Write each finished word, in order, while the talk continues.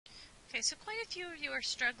Okay, so quite a few of you are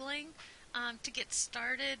struggling to get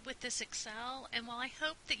started with this Excel, and while I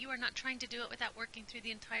hope that you are not trying to do it without working through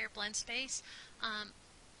the entire blend space,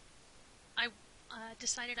 I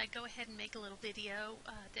decided I'd go ahead and make a little video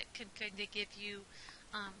that can kind of give you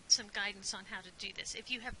some guidance on how to do this.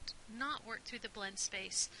 If you have not worked through the blend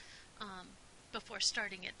space before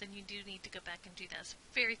starting it, then you do need to go back and do that.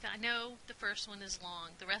 I know the first one is long.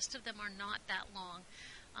 The rest of them are not that long.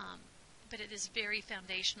 But it is very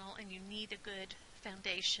foundational, and you need a good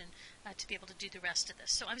foundation to be able to do the rest of this.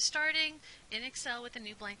 So I'm starting in Excel with a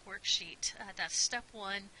new blank worksheet. That's step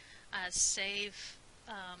one. Save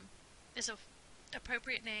is an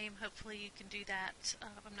appropriate name. Hopefully you can do that.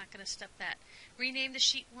 I'm not going to step that. Rename the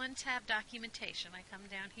sheet 1 tab documentation. I come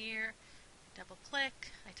down here, double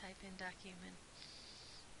click, I type in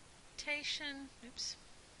documentation. Oops.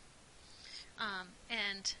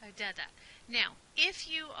 And I did that. Now, if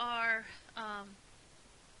you are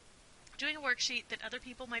doing a worksheet that other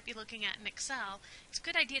people might be looking at in Excel, it's a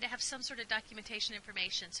good idea to have some sort of documentation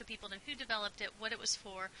information so people know who developed it, what it was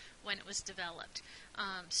for, when it was developed.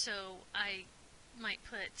 So I might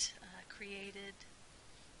put created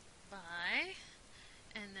by,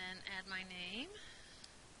 and then add my name,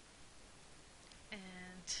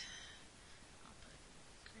 and I'll put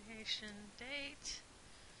creation date,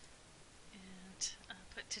 and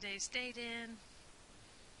put today's date in,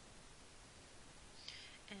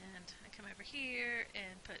 and I come over here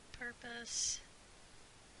and put purpose,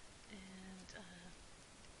 and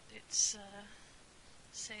it's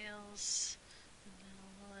sales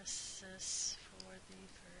analysis for the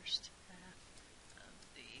first half of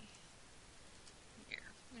the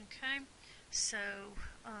year. Okay, so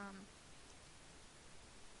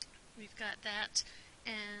we've got that,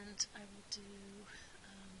 and I will do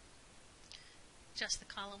just the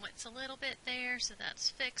column widths a little bit there, so that's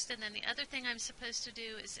fixed. And then the other thing I'm supposed to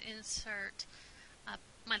do is insert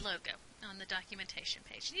my logo on the documentation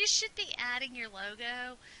page. And you should be adding your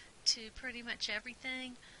logo to pretty much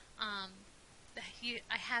everything. I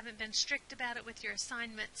haven't been strict about it with your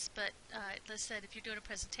assignments, but as I said, if you're doing a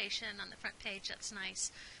presentation on the front page, that's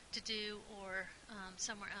nice to do, or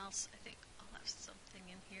somewhere else. I think I'll have something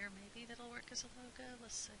in here maybe that'll work as a logo.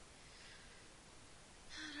 Let's see.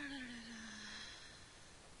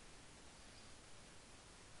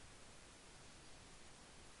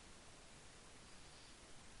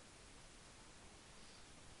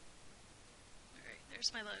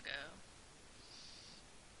 There's my logo.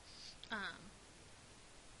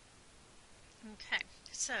 Okay,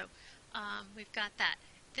 so we've got that.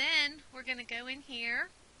 Then we're going to go in here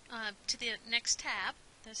to the next tab.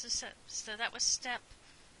 This is so that was step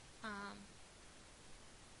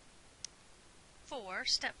 4.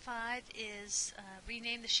 Step 5 is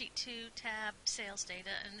rename the sheet 2 tab sales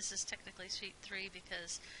data, and this is technically sheet 3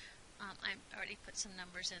 because I already put some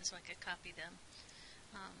numbers in so I could copy them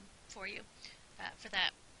for you. For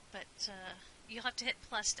that, but you'll have to hit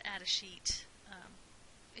plus to add a sheet.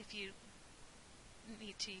 If you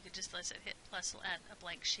need to, you could just let it hit plus, will add a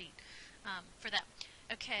blank sheet for that.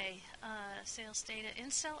 Okay, sales data. In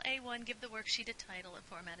cell A1, give the worksheet a title and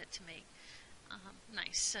format it to me.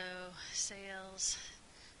 Nice. So, sales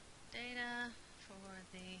data for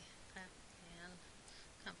the Pac-Man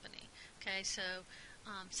company. Okay, so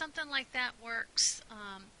something like that works.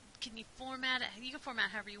 Can you format it? You can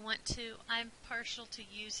format however you want to. I'm partial to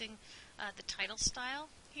using the title style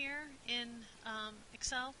here in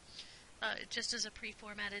Excel, just as a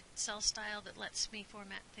pre-formatted cell style that lets me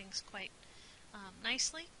format things quite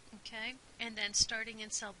nicely. Okay, and then starting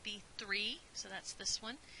in cell B3, so that's this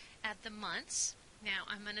one, add the months. Now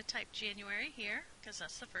I'm going to type January here because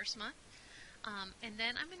that's the first month, and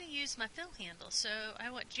then I'm going to use my fill handle. So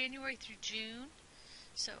I want January through June,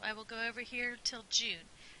 so I will go over here till June.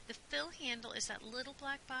 The fill handle is that little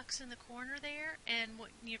black box in the corner there, and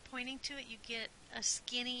when you're pointing to it, you get a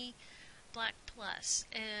skinny black plus.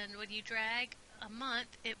 And when you drag a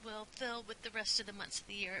month, it will fill with the rest of the months of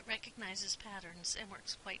the year. It recognizes patterns and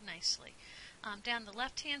works quite nicely. Down the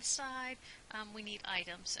left-hand side, we need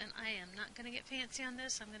items, and I am not going to get fancy on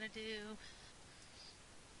this. I'm going to do...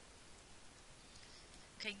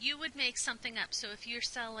 Okay, you would make something up. So if you're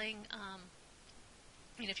selling...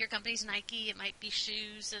 if your company's Nike, it might be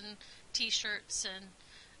shoes and T-shirts and,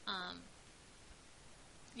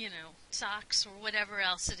 socks or whatever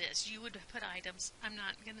else it is. You would put items. I'm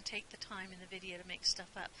not going to take the time in the video to make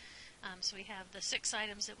stuff up. So we have the 6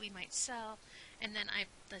 items that we might sell, and then I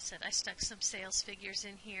stuck some sales figures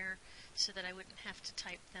in here so that I wouldn't have to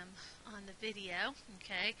type them on the video.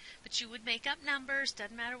 Okay, but you would make up numbers.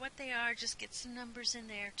 Doesn't matter what they are. Just get some numbers in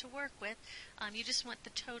there to work with. You just want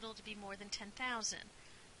the total to be more than 10,000.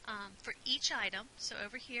 for each item. So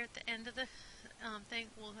over here at the end of the thing,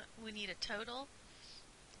 we need a total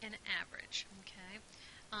and an average. Okay,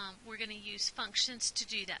 we're going to use functions to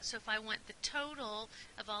do that. So if I want the total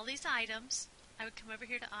of all these items, I would come over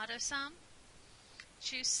here to auto sum,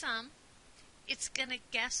 choose sum. It's going to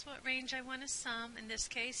guess what range I want to sum. In this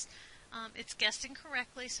case, it's guessing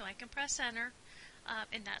correctly, so I can press enter,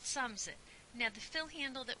 and that sums it. Now the fill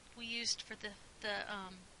handle that we used for the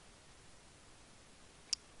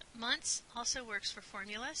months also works for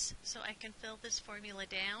formulas, so I can fill this formula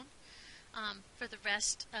down for the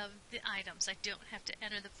rest of the items. I don't have to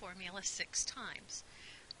enter the formula 6 times.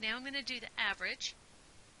 Now I'm going to do the average,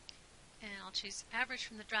 and I'll choose average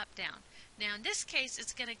from the drop down. Now in this case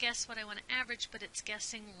it's going to guess what I want to average, but it's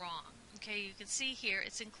guessing wrong. Okay, you can see here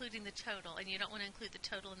it's including the total, and you don't want to include the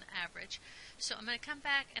total in the average. So I'm going to come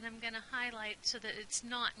back and I'm going to highlight so that it's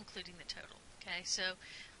not including the total. Okay, so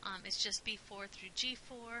it's just B4 through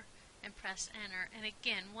G4 and press enter. And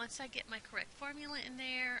again, once I get my correct formula in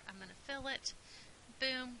there, I'm going to fill it,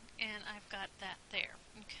 boom, and I've got that there.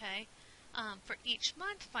 Okay, for each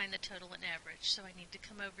month, find the total and average. So I need to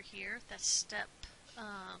come over here. That's step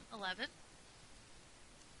 11.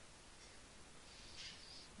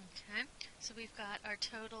 Okay, so we've got our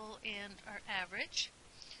total and our average.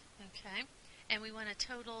 Okay, and we want a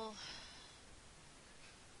total.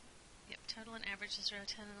 Yep, total and average is row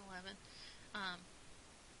 10 and 11.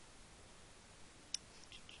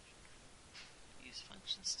 Use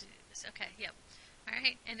functions to do this. Okay, yep.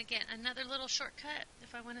 Alright, and again, another little shortcut.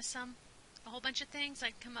 If I want to sum a whole bunch of things, I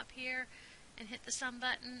can come up here and hit the sum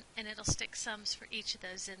button, and it'll stick sums for each of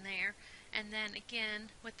those in there. And then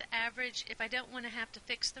again, with the average, if I don't want to have to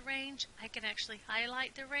fix the range, I can actually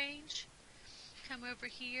highlight the range, come over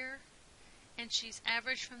here, and choose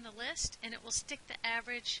average from the list, and it will stick the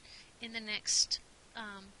average in the next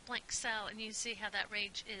blank cell, and you see how that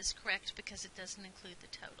range is correct because it doesn't include the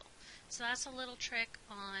total. So that's a little trick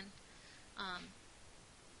on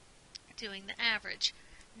doing the average.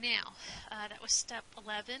 Now, that was step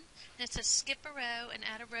 11, and it says skip a row and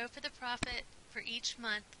add a row for the profit for each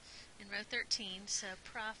month in row 13. So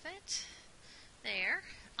profit there.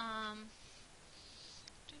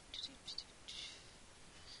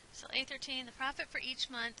 So A13, the profit for each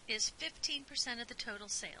month is 15% of the total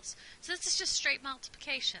sales. So this is just straight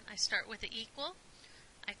multiplication. I start with an equal.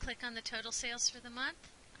 I click on the total sales for the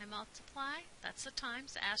month. I multiply. That's the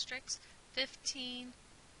times, the asterisk, 15%.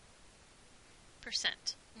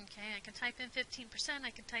 Okay, I can type in 15%.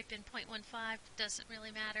 I can type in 0.15. Doesn't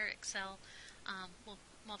really matter. Excel will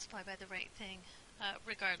multiply by the right thing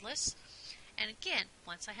regardless. And again,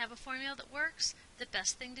 once I have a formula that works, the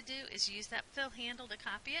best thing to do is use that fill handle to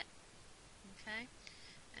copy it. Okay,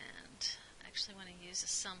 and I actually want to use a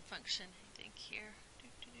sum function, I think, here.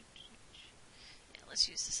 Yeah, let's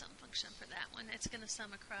use the sum function for that one. It's going to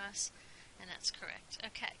sum across, and that's correct.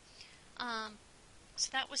 Okay, so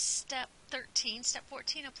that was step 13. Step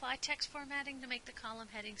 14, apply text formatting to make the column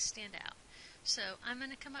headings stand out. So I'm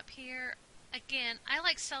going to come up here. Again, I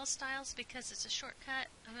like cell styles because it's a shortcut.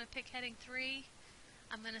 I'm going to pick heading 3.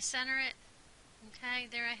 I'm going to center it. Okay,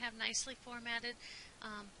 there I have nicely formatted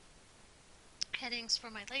headings for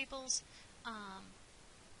my labels.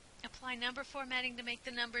 Apply number formatting to make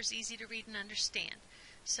the numbers easy to read and understand.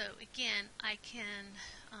 So again, I can,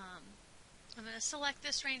 I'm going to select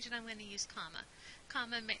this range and I'm going to use comma.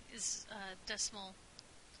 Comma is decimal,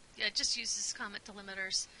 just uses comma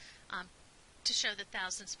delimiters to show the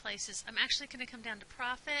thousands places. I'm actually going to come down to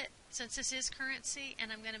profit since this is currency,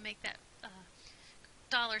 and I'm going to make that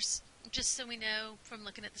dollars, just so we know from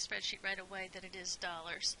looking at the spreadsheet right away that it is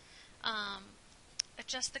dollars.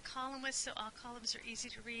 Adjust the column width so all columns are easy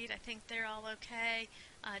to read. I think they're all okay.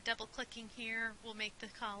 Double clicking here will make the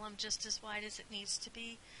column just as wide as it needs to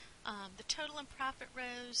be. The total and profit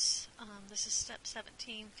rows, this is step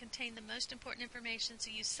 17, contain the most important information,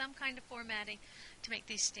 so use some kind of formatting to make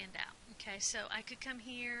these stand out. Okay, so I could come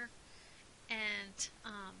here and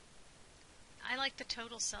I like the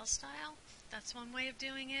total cell style. That's one way of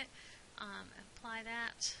doing it. Apply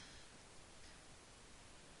that.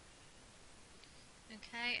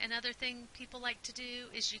 Okay, another thing people like to do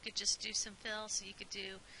is you could just do some fill, so you could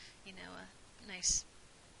do, you know, a nice,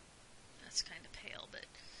 that's kind of pale, but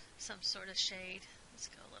some sort of shade. Let's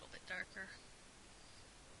go a little bit darker.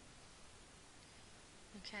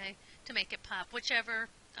 Okay, to make it pop, whichever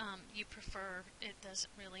you prefer, it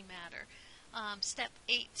doesn't really matter. Step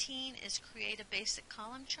 18 is create a basic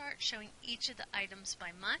column chart showing each of the items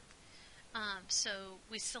by month. So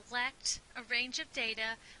we select a range of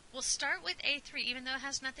data. We'll start with A3, even though it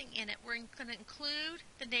has nothing in it. We're going to include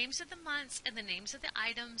the names of the months and the names of the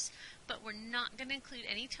items, but we're not going to include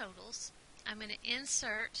any totals. I'm going to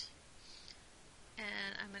insert,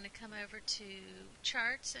 and I'm going to come over to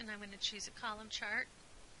charts, and I'm going to choose a column chart.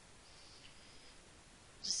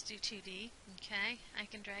 Just do 2D. Okay, I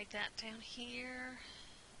can drag that down here.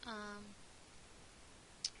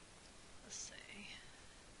 Let's see,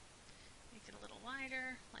 make it a little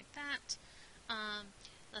wider like that.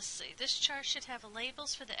 Let's see, this chart should have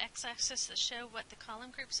labels for the x-axis that show what the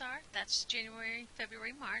column groups are. That's January,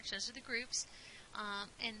 February, March. Those are the groups.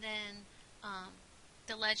 And then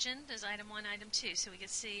the legend is item 1, item 2. So we can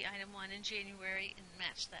see item 1 in January and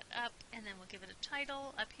match that up. And then we'll give it a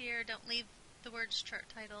title up here. Don't leave the words chart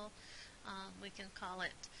title. We can call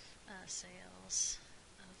it sales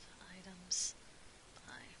of items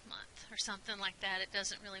by month or something like that. It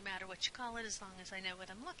doesn't really matter what you call it as long as I know what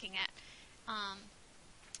I'm looking at.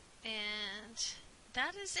 And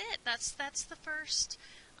that is it. That's the first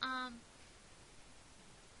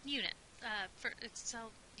unit for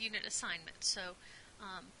Excel unit assignment. So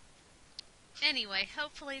anyway,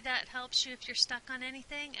 hopefully that helps you if you're stuck on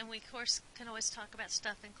anything. And we of course can always talk about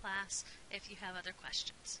stuff in class if you have other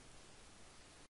questions.